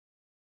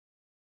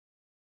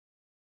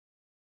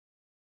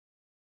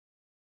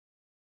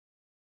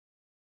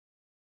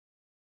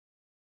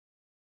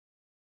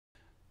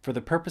For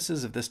the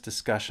purposes of this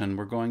discussion,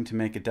 we're going to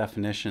make a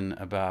definition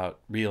about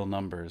real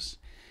numbers.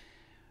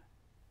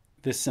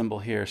 This symbol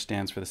here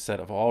stands for the set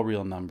of all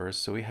real numbers.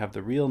 So we have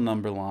the real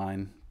number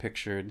line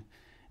pictured,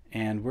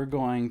 and we're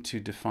going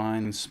to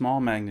define small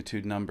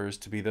magnitude numbers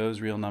to be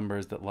those real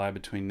numbers that lie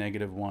between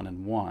 -1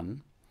 and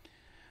 1.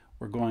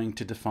 We're going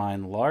to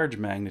define large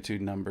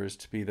magnitude numbers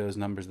to be those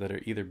numbers that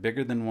are either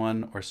bigger than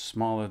 1 or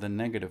smaller than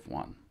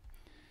 -1.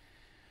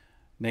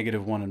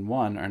 -1 and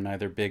 1 are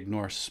neither big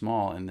nor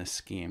small in this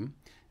scheme.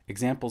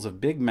 Examples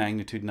of big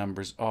magnitude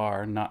numbers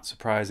are, not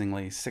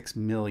surprisingly, 6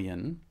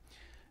 million.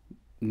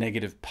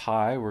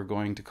 -pi we're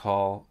going to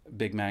call a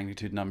big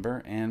magnitude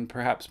number, and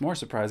perhaps more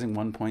surprising,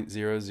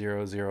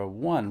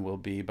 1.0001 will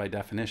be, by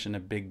definition,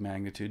 a big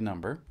magnitude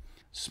number.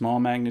 Small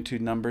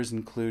magnitude numbers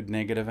include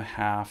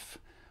 -0.5,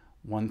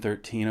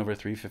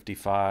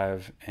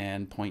 113/355,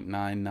 and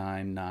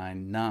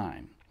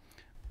 0.9999.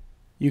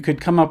 You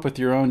could come up with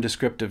your own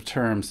descriptive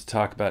terms to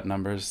talk about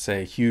numbers.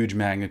 Say huge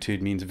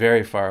magnitude means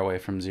very far away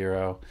from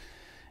 0,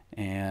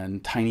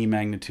 and tiny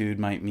magnitude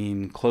might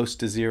mean close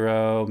to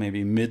 0,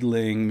 maybe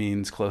middling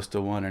means close to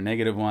 1 or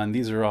 -1.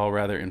 These are all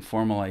rather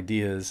informal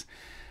ideas.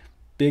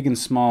 Big and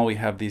small, we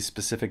have these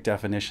specific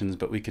definitions,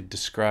 but we could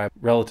describe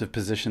relative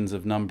positions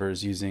of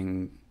numbers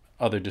using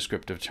other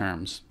descriptive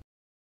terms.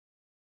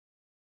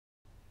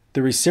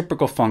 The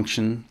reciprocal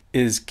function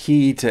is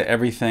key to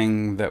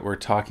everything that we're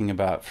talking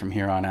about from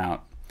here on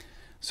out.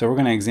 So we're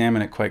going to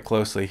examine it quite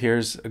closely.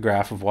 Here's a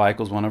graph of y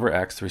equals 1 over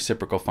x, the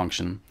reciprocal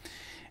function.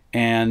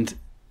 And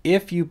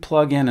if you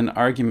plug in an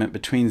argument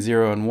between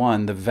 0 and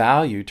 1, the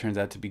value turns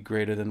out to be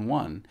greater than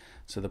 1.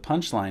 So the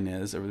punchline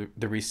is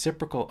the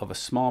reciprocal of a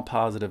small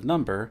positive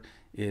number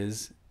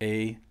is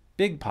a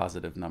big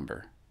positive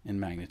number in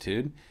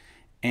magnitude.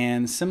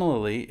 And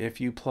similarly,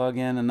 if you plug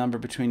in a number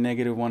between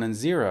 -1 and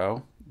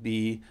 0,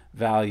 the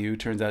value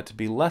turns out to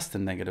be less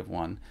than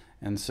 -1.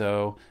 And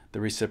so the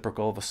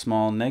reciprocal of a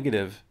small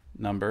negative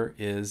number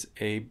is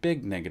a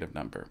big negative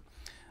number.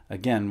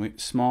 Again,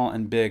 small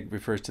and big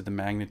refers to the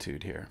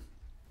magnitude here.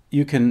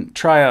 You can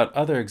try out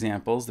other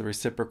examples. The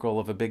reciprocal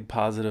of a big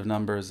positive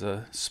number is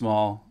a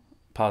small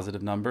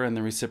positive number, and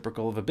the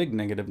reciprocal of a big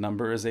negative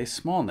number is a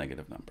small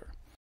negative number.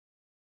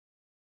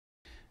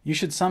 You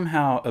should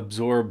somehow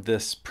absorb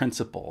this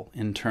principle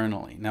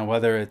internally. Now,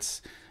 whether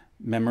it's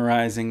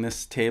memorizing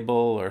this table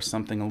or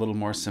something a little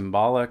more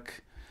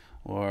symbolic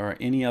or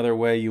any other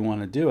way you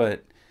want to do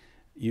it,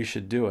 you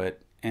should do it.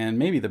 And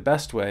maybe the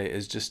best way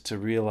is just to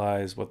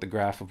realize what the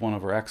graph of 1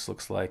 over x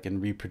looks like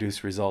and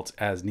reproduce results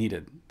as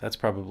needed. That's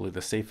probably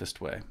the safest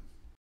way.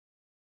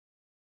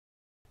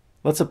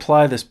 Let's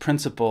apply this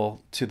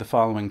principle to the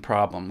following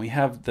problem. We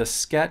have the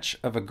sketch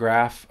of a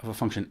graph of a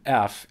function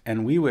f,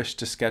 and we wish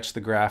to sketch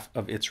the graph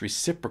of its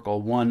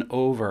reciprocal 1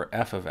 over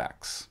f of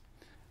x.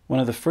 One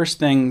of the first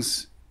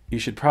things you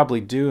should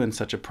probably do in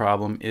such a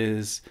problem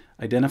is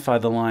identify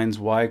the lines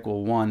y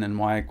equal 1 and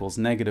y equals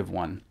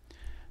 -1.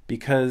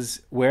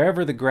 Because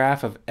wherever the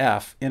graph of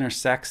f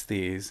intersects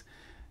these,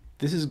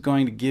 this is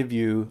going to give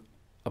you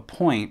a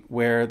point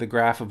where the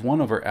graph of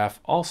 1 over f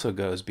also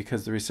goes,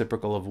 because the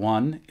reciprocal of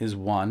 1 is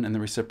 1 and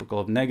the reciprocal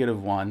of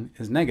 -1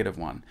 is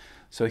 -1.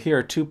 So here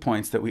are 2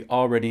 points that we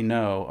already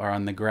know are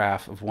on the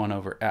graph of 1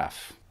 over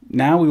f.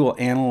 Now we will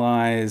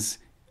analyze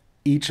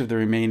each of the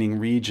remaining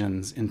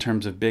regions in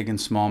terms of big and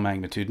small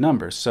magnitude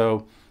numbers.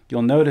 So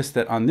you'll notice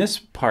that on this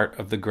part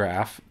of the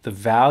graph, the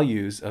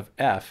values of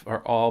f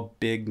are all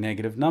big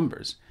negative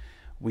numbers.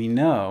 We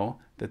know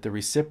that the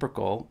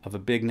reciprocal of a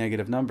big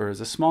negative number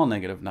is a small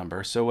negative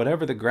number. So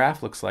whatever the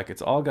graph looks like,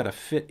 it's all got to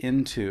fit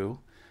into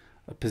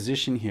a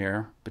position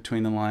here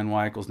between the line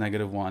y equals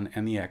 -1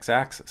 and the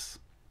x-axis.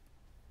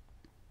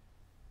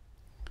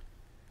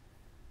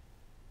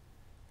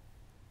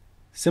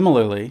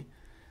 Similarly,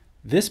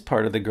 this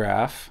part of the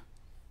graph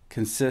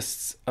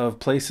consists of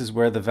places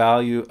where the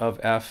value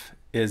of f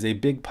is a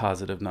big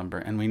positive number,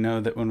 and we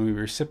know that when we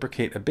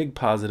reciprocate a big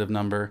positive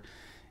number,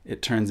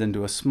 it turns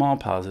into a small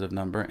positive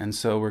number, and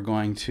so we're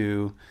going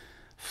to,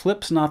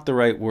 flip's not the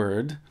right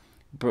word,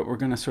 but we're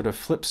going to sort of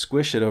flip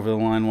squish it over the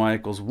line y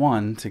equals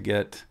 1 to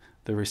get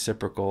the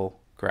reciprocal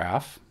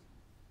graph.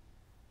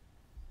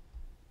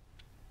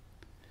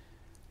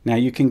 Now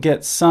you can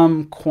get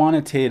some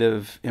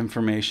quantitative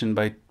information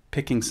by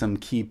picking some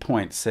key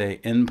points, say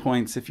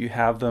endpoints if you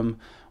have them,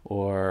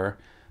 or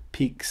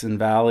peaks and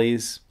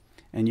valleys,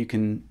 and you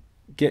can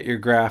get your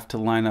graph to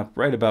line up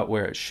right about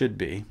where it should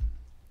be.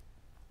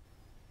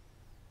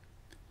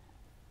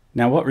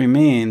 Now what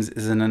remains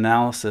is an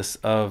analysis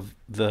of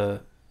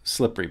the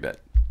slippery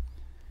bit.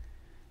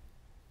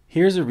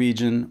 Here's a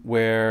region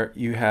where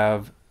you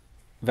have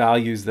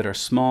values that are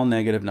small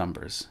negative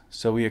numbers.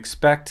 So we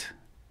expect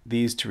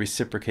these to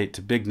reciprocate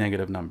to big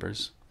negative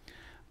numbers.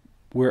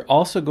 We're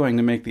also going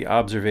to make the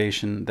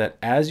observation that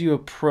as you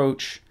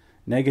approach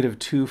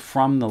 -2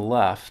 from the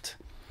left,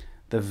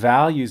 the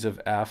values of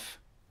f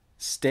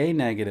stay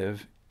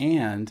negative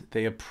and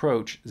they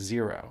approach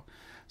 0.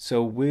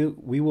 So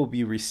we will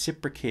be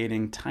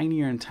reciprocating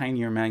tinier and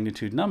tinier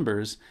magnitude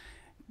numbers,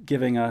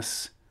 giving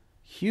us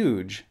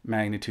huge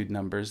magnitude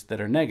numbers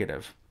that are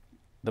negative.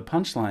 the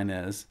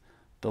punchline is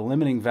the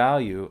limiting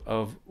value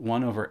of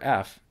 1 over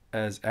f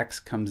as x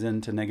comes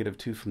into negative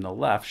 2 from the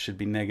left should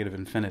be negative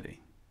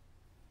infinity.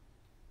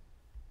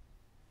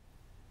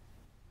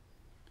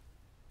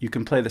 You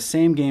can play the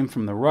same game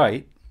from the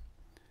right.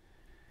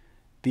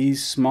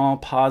 These small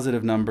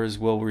positive numbers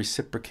will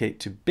reciprocate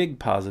to big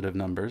positive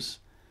numbers,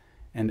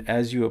 and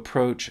as you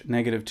approach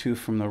negative 2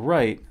 from the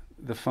right,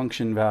 the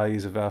function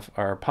values of f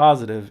are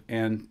positive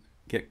and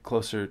get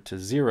closer to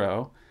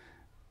 0.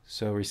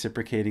 So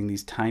reciprocating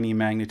these tiny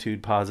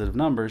magnitude positive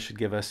numbers should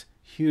give us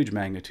huge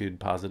magnitude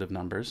positive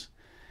numbers.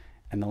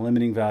 And the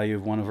limiting value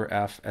of 1 over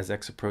f as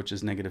x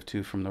approaches negative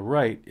 2 from the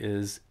right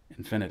is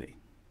infinity.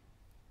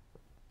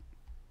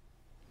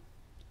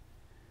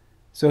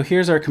 So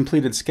here's our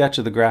completed sketch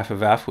of the graph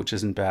of f, which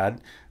isn't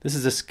bad. This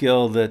is a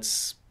skill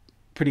that's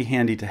pretty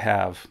handy to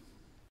have.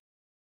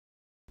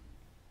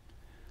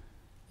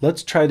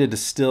 Let's try to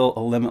distill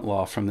a limit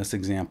law from this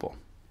example.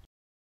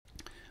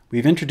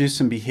 We've introduced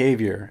some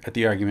behavior at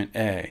the argument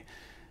a.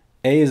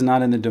 A is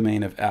not in the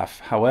domain of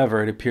f.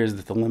 However, it appears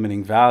that the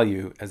limiting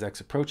value as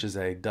x approaches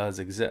a does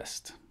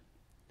exist.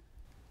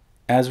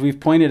 As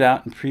we've pointed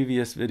out in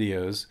previous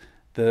videos,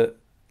 the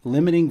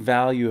limiting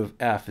value of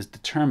f is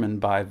determined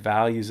by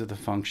values of the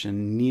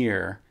function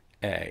near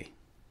a.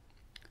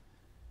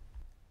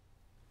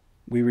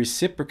 We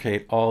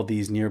reciprocate all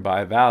these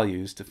nearby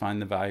values to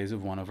find the values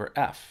of 1 over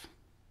f.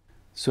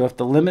 So if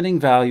the limiting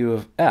value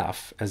of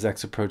f as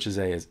x approaches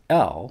a is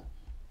L,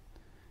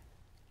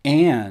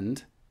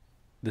 and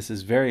this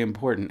is very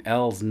important,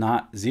 L's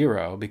not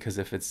 0, because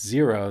if it's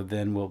 0,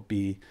 then we'll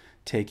be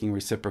taking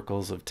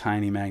reciprocals of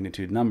tiny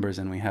magnitude numbers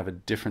and we have a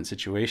different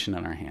situation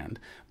on our hand.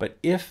 But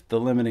if the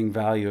limiting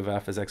value of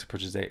f as x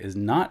approaches a is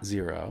not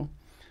 0,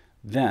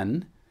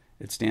 then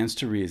it stands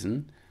to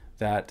reason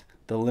that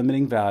the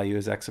limiting value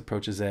as x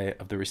approaches a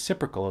of the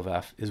reciprocal of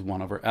f is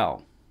 1 over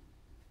L.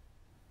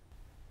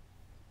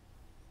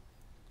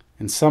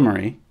 In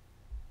summary,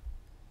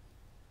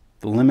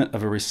 the limit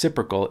of a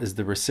reciprocal is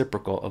the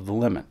reciprocal of the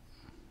limit.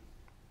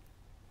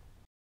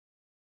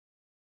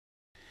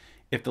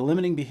 If the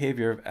limiting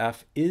behavior of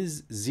f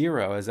is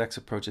 0 as x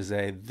approaches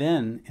a,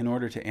 then in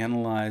order to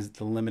analyze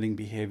the limiting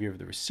behavior of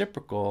the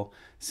reciprocal,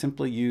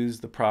 simply use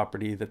the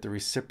property that the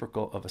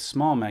reciprocal of a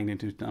small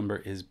magnitude number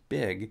is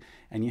big,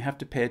 and you have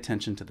to pay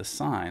attention to the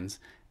signs,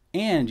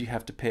 and you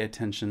have to pay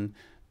attention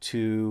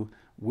to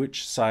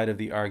which side of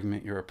the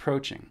argument you're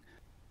approaching.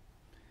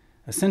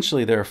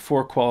 Essentially, there are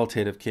 4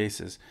 qualitative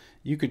cases.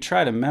 You could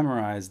try to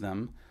memorize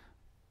them,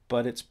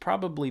 but it's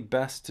probably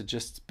best to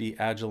just be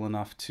agile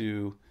enough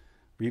to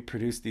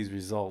reproduce these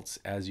results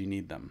as you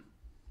need them.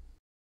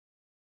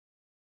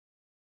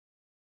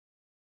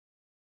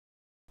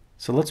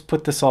 So let's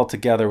put this all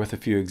together with a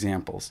few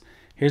examples.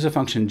 Here's a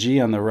function g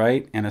on the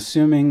right, and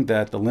assuming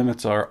that the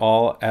limits are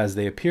all as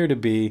they appear to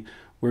be,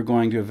 we're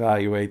going to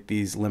evaluate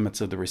these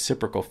limits of the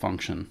reciprocal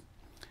function.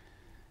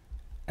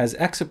 As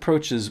x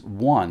approaches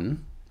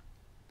 1,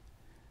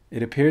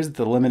 it appears that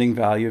the limiting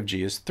value of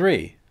g is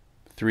 3.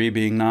 3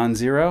 being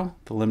non-zero,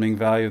 the limiting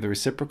value of the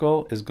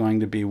reciprocal is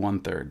going to be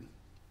 1/3.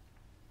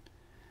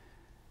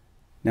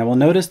 Now we'll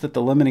notice that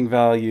the limiting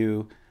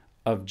value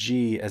of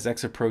g as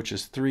x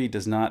approaches 3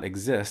 does not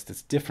exist.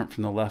 It's different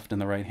from the left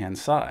and the right-hand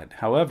side.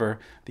 However,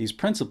 these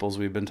principles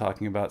we've been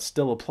talking about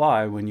still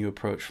apply when you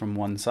approach from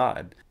one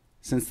side.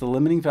 Since the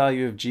limiting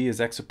value of g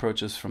as x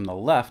approaches from the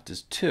left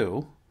is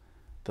 2,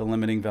 the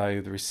limiting value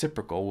of the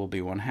reciprocal will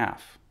be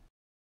 1/2.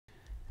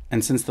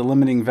 And since the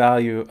limiting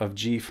value of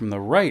g from the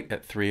right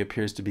at 3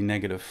 appears to be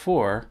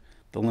 -4,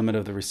 the limit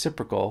of the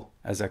reciprocal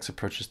as x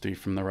approaches 3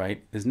 from the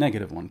right is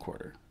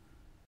 -1/4.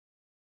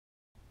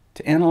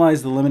 To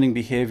analyze the limiting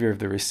behavior of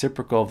the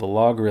reciprocal of the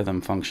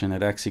logarithm function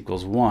at x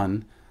equals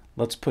 1,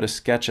 let's put a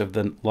sketch of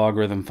the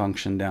logarithm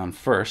function down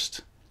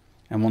first,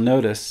 and we'll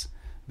notice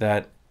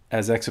that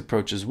as x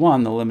approaches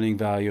 1, the limiting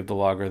value of the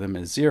logarithm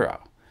is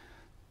 0.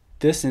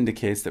 This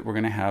indicates that we're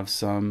going to have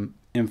some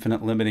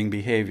infinite limiting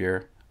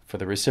behavior for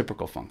the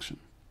reciprocal function.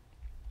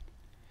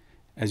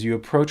 As you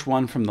approach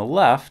 1 from the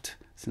left,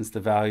 since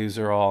the values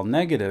are all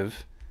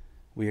negative,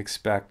 we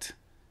expect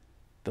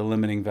the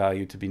limiting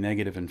value to be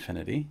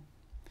 -infinity.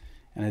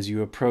 And as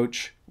you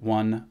approach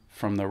 1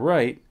 from the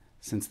right,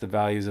 since the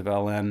values of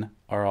ln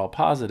are all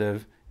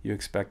positive, you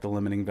expect the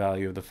limiting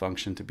value of the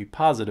function to be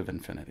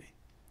 +infinity.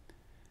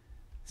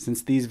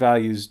 Since these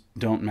values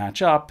don't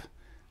match up,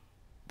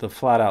 the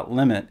flat-out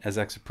limit as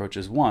x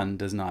approaches 1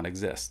 does not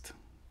exist.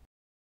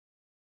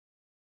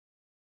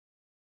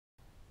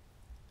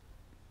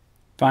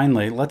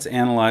 Finally, let's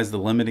analyze the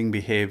limiting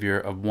behavior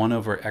of 1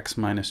 over x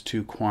minus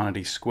 2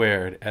 quantity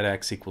squared at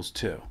x equals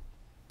 2.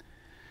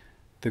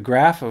 The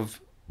graph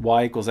of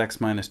y equals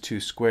x minus 2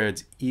 squared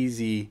is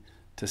easy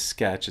to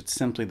sketch. It's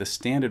simply the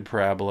standard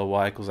parabola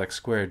y equals x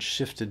squared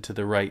shifted to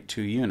the right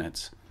 2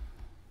 units.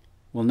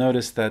 We'll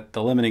notice that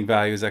the limiting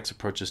value as x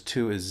approaches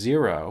 2 is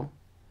 0,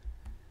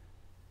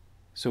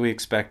 so we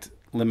expect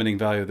limiting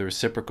value of the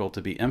reciprocal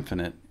to be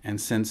infinite,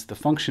 and since the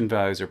function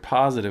values are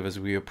positive as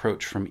we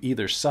approach from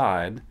either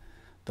side,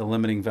 the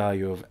limiting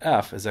value of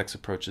f as x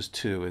approaches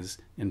 2 is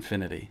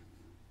infinity.